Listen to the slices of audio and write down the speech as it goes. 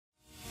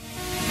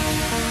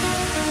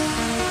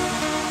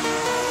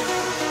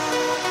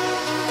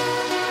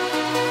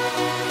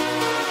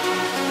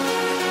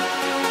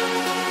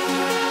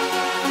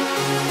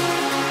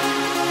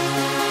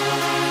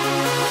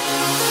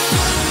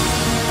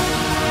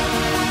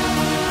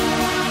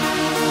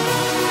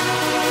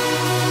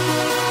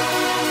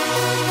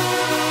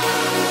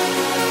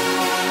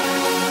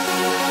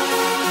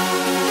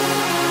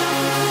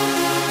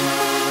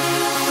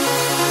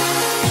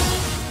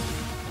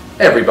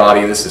Hey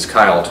everybody, this is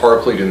Kyle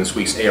Tarpley doing this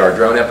week's AR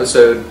drone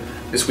episode.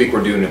 This week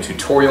we're doing a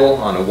tutorial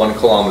on a 1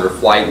 kilometer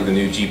flight with a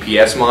new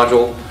GPS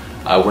module.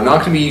 We're not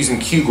going to be using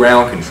Q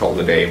ground control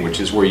today, which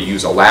is where you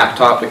use a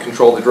laptop to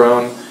control the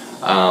drone.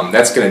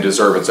 That's going to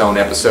deserve its own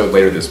episode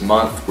later this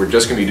month. We're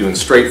just going to be doing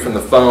straight from the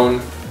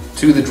phone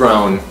to the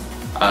drone,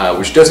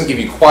 which doesn't give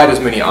you quite as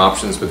many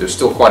options, but there's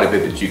still quite a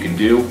bit that you can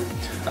do.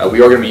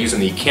 We are going to be using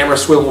the camera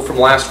swivel from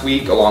last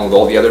week along with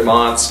all the other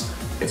mods.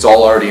 It's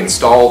all already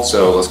installed,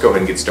 so let's go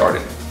ahead and get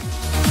started.